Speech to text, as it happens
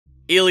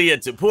Ilia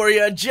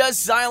Topuria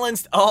just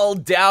silenced all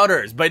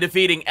doubters by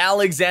defeating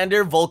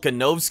Alexander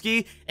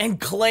Volkanovski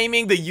and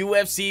claiming the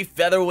UFC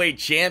Featherweight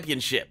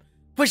Championship,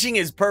 pushing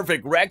his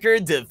perfect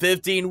record to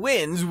 15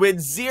 wins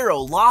with 0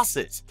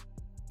 losses.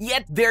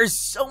 Yet there's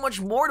so much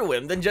more to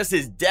him than just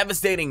his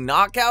devastating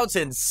knockouts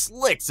and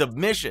slick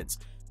submissions.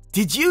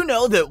 Did you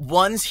know that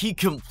once he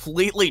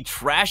completely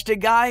trashed a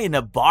guy in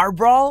a bar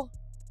brawl?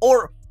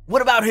 Or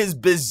what about his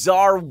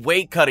bizarre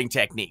weight cutting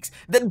techniques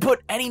that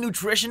put any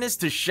nutritionist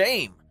to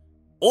shame?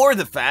 Or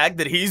the fact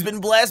that he's been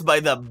blessed by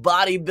the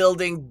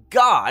bodybuilding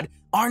god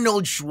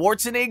Arnold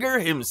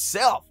Schwarzenegger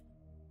himself.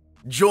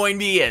 Join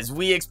me as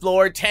we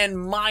explore 10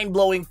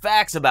 mind-blowing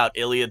facts about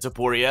Ilia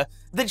Topuria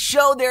that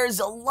show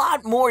there's a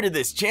lot more to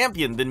this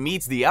champion than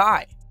meets the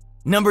eye.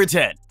 Number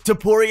 10.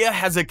 Topuria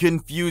has a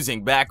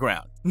confusing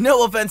background.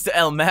 No offense to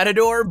El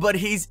Matador, but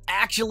he's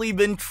actually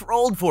been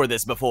trolled for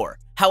this before.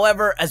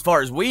 However, as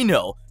far as we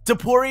know,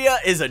 Topuria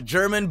is a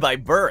German by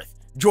birth,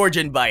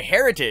 Georgian by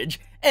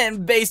heritage,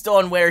 and based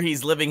on where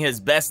he's living his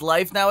best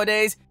life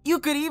nowadays, you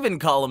could even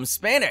call him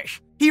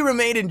Spanish. He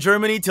remained in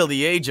Germany till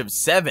the age of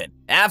 7,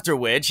 after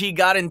which he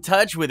got in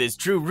touch with his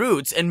true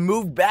roots and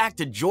moved back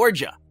to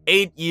Georgia.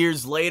 8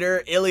 years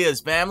later, Ilia's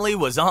family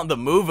was on the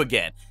move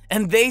again,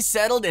 and they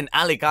settled in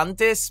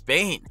Alicante,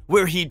 Spain,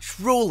 where he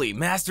truly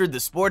mastered the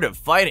sport of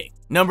fighting.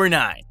 Number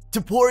 9.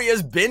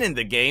 Topuria's been in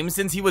the game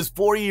since he was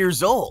 4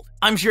 years old.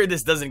 I'm sure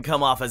this doesn't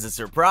come off as a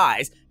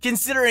surprise,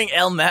 considering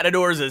El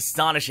Matador's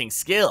astonishing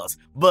skills,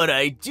 but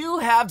I do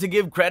have to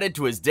give credit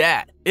to his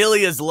dad.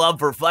 Ilia's love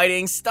for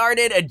fighting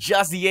started at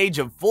just the age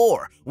of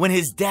 4, when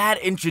his dad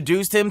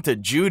introduced him to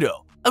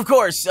judo. Of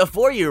course, a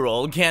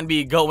 4-year-old can't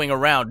be going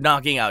around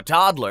knocking out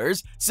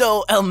toddlers,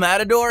 so El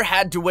Matador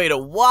had to wait a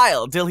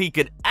while till he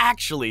could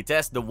actually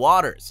test the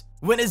waters.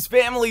 When his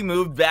family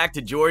moved back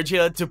to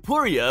Georgia,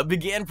 Topuria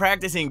began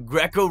practicing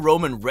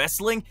Greco-Roman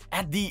wrestling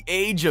at the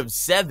age of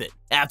 7.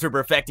 After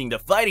perfecting the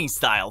fighting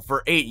style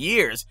for 8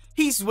 years,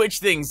 he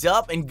switched things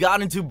up and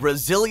got into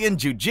Brazilian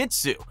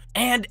Jiu-Jitsu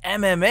and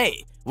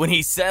MMA when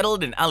he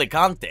settled in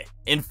Alicante.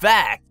 In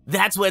fact,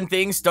 that's when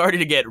things started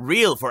to get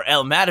real for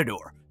El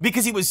Matador,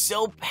 because he was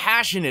so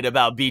passionate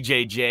about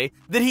BJJ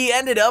that he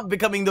ended up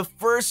becoming the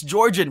first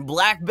Georgian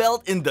black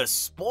belt in the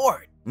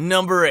sport.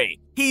 Number 8.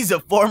 He's a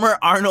former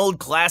Arnold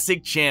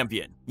Classic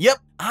champion. Yep,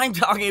 I'm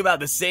talking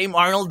about the same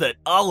Arnold that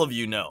all of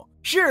you know.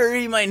 Sure,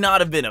 he might not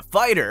have been a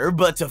fighter,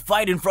 but to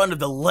fight in front of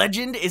the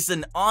legend is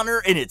an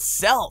honor in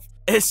itself,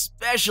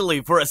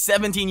 especially for a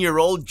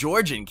 17-year-old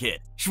Georgian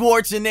kid.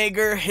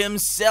 Schwarzenegger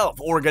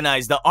himself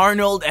organized the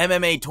Arnold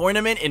MMA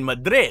tournament in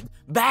Madrid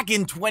back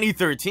in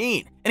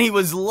 2013, and he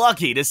was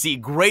lucky to see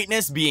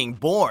greatness being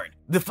born.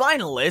 The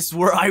finalists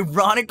were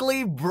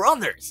ironically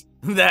brothers.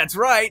 That's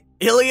right,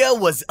 Ilia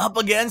was up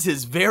against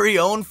his very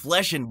own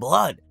flesh and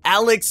blood,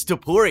 Alex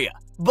Topuria.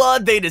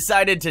 But they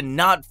decided to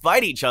not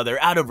fight each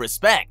other out of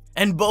respect,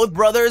 and both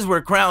brothers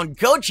were crowned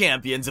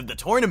co-champions of the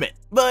tournament.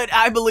 But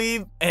I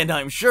believe, and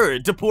I'm sure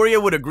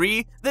Topuria would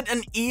agree, that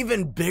an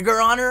even bigger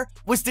honor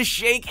was to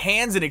shake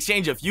hands and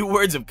exchange a few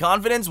words of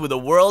confidence with a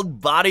world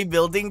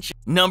bodybuilding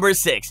Number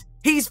 6.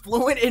 He's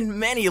fluent in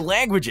many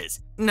languages.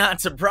 Not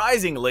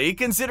surprisingly,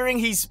 considering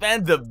he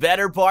spent the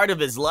better part of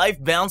his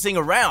life bouncing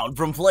around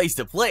from place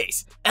to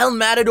place. El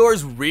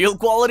Matador's real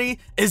quality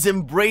is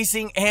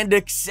embracing and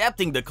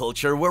accepting the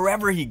culture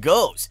wherever he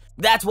goes.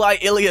 That's why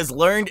Ilia's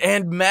learned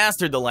and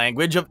mastered the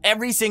language of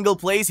every single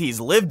place he's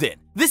lived in.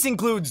 This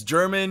includes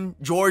German,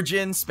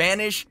 Georgian,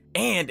 Spanish,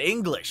 and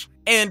English.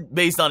 And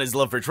based on his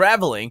love for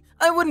traveling,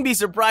 I wouldn't be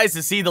surprised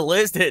to see the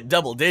list hit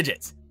double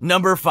digits.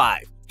 Number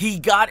 5. He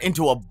got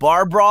into a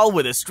bar brawl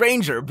with a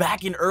stranger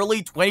back in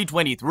early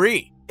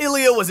 2023.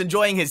 Ilia was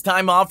enjoying his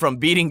time off from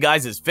beating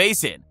guys'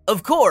 face in.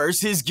 Of course,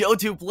 his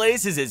go-to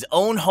place is his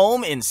own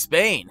home in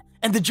Spain,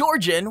 and the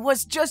Georgian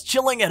was just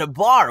chilling at a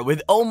bar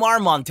with Omar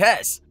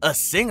Montes, a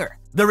singer.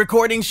 The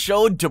recordings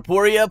showed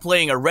Topuria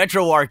playing a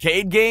retro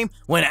arcade game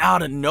when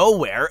out of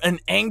nowhere, an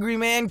angry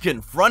man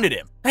confronted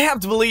him. I have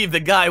to believe the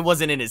guy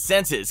wasn't in his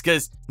senses,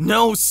 cause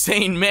no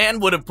sane man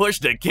would have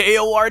pushed a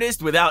KO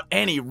artist without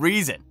any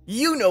reason.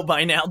 You know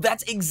by now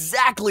that's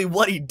exactly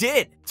what he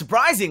did.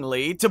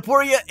 Surprisingly,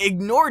 Topuria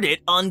ignored it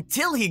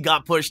until he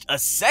got pushed a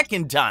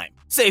second time.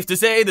 Safe to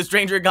say, the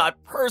stranger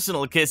got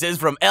personal kisses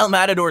from El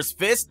Matador's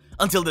fist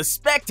until the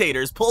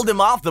spectators pulled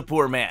him off the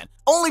poor man,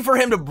 only for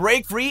him to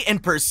break free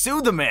and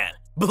pursue the man.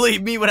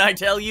 Believe me when I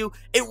tell you,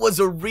 it was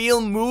a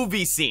real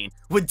movie scene,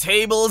 with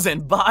tables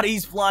and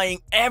bodies flying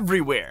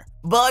everywhere.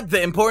 But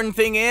the important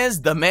thing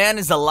is, the man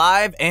is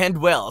alive and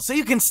well, so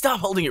you can stop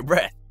holding your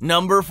breath.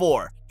 Number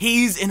 4.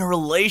 He's in a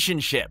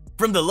relationship.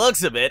 From the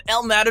looks of it,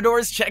 El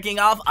Matador's checking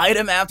off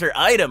item after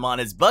item on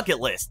his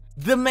bucket list.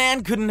 The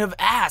man couldn't have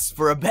asked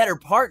for a better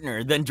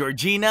partner than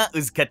Georgina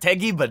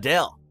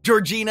Uzcategui-Badel.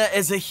 Georgina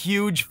is a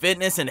huge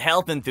fitness and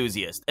health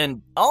enthusiast,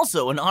 and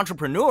also an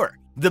entrepreneur.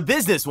 The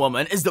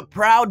businesswoman is the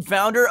proud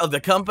founder of the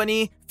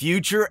company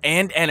Future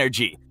and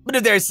Energy. But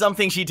if there's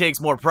something she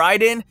takes more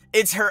pride in,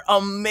 it's her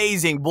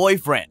amazing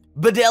boyfriend.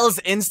 Badel's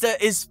Insta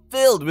is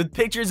filled with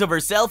pictures of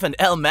herself and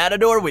El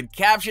Matador with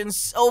captions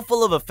so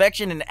full of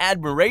affection and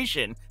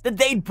admiration that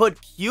they'd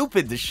put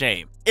Cupid to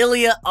shame.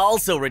 Ilia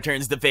also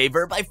returns the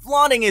favor by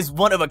flaunting his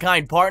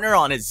one-of-a-kind partner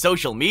on his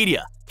social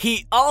media.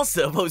 He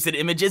also posted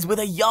images with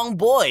a young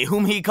boy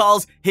whom he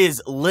calls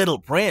his little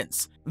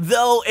prince,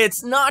 though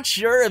it's not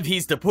sure if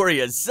he's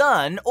Topuria's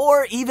son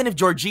or even if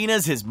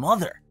Georgina's his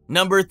mother.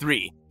 Number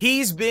 3.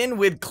 He's been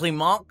with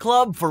Clément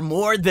Club for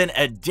more than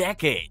a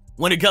decade.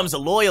 When it comes to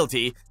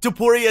loyalty,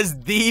 Topuria is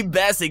the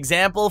best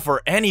example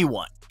for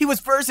anyone. He was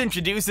first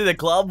introduced to the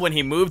club when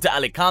he moved to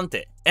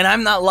Alicante. And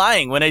I'm not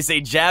lying when I say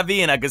Javi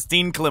and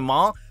Agustin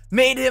Clément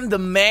made him the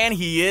man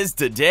he is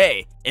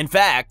today. In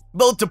fact,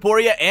 both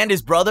Topuria and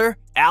his brother,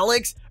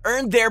 Alex,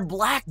 earned their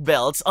black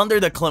belts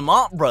under the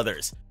Clément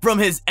brothers. From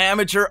his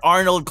amateur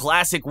Arnold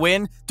Classic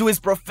win to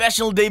his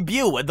professional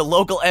debut at the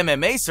local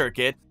MMA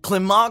circuit,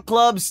 Clément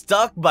Club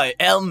stuck by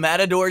El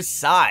Matador's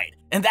side.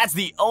 And that's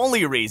the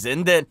only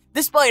reason that,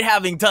 despite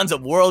having tons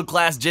of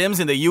world-class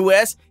gyms in the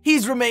US,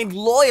 he's remained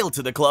loyal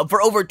to the club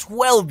for over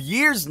 12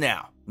 years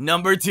now.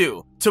 Number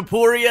 2.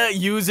 Topuria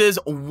uses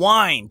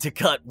wine to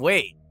cut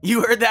weight.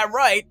 You heard that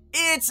right.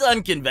 It's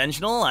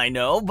unconventional, I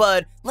know,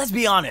 but let's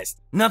be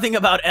honest. Nothing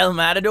about El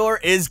Matador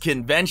is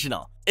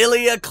conventional.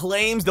 Ilia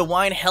claims the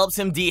wine helps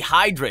him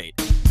dehydrate.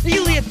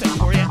 Ilia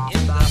Topuria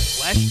in the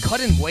flesh,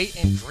 cutting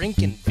weight and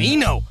drinking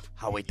vino.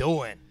 How we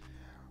doing?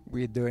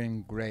 We're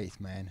doing great,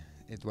 man.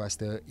 It was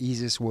the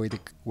easiest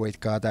weight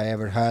cut I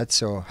ever had,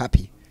 so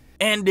happy.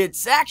 And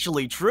it's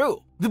actually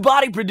true. The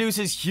body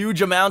produces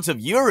huge amounts of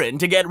urine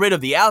to get rid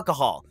of the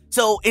alcohol,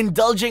 so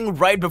indulging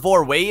right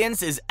before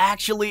weigh-ins is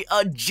actually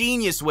a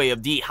genius way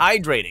of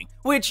dehydrating,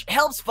 which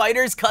helps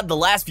fighters cut the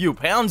last few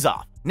pounds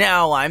off.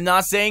 Now, I'm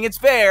not saying it's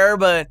fair,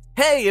 but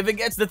hey, if it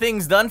gets the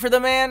things done for the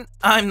man,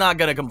 I'm not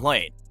gonna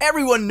complain.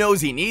 Everyone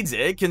knows he needs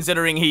it,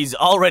 considering he's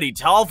already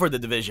tall for the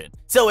division.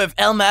 So if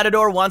El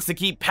Matador wants to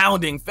keep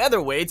pounding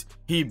featherweights,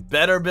 he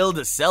better build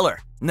a cellar.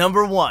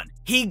 Number 1.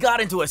 He got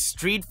into a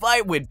street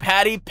fight with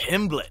Paddy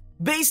Pimblett.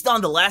 Based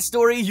on the last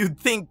story, you'd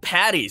think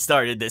Paddy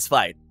started this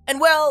fight. And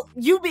well,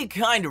 you'd be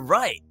kinda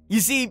right. You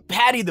see,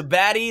 Paddy the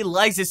Baddy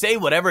likes to say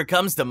whatever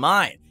comes to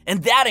mind.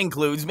 And that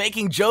includes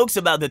making jokes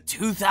about the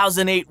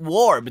 2008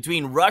 war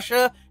between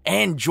Russia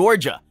and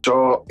Georgia.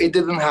 So it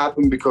didn't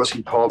happen because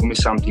he told me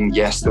something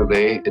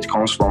yesterday. It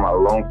comes from a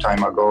long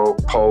time ago.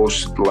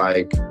 Post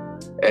like,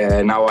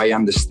 now I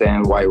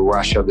understand why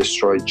Russia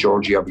destroyed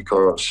Georgia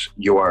because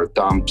you are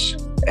dumps.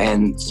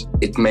 And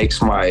it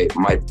makes my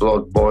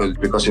blood boil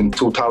because in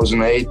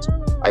 2008,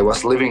 I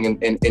was living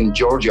in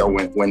Georgia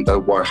when the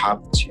war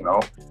happened, you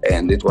know,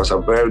 and it was a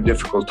very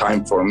difficult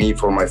time for me,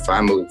 for my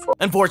family.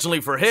 Unfortunately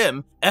for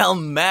him, El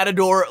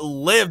Matador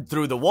lived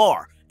through the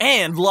war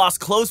and lost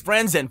close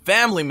friends and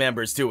family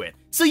members to it.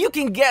 So you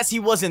can guess he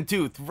wasn't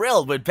too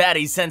thrilled with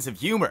Paddy's sense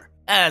of humor.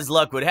 As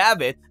luck would have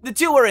it, the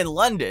two were in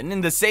London in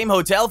the same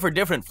hotel for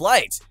different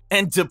flights,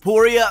 and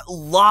Topuria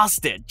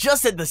lost it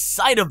just at the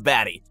sight of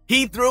Paddy.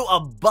 He threw a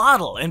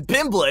bottle and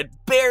Pimblett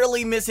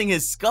barely missing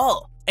his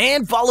skull,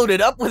 and followed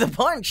it up with a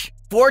punch.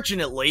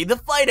 Fortunately, the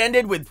fight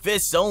ended with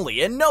fists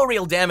only and no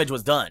real damage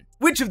was done.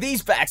 Which of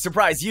these facts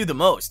surprised you the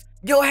most?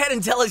 Go ahead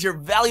and tell us your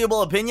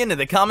valuable opinion in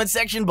the comment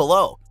section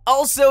below.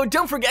 Also,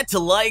 don't forget to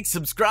like,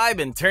 subscribe,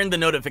 and turn the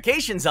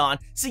notifications on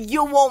so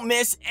you won't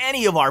miss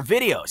any of our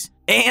videos.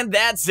 And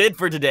that's it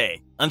for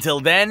today. Until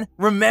then,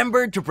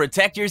 remember to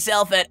protect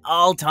yourself at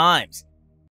all times.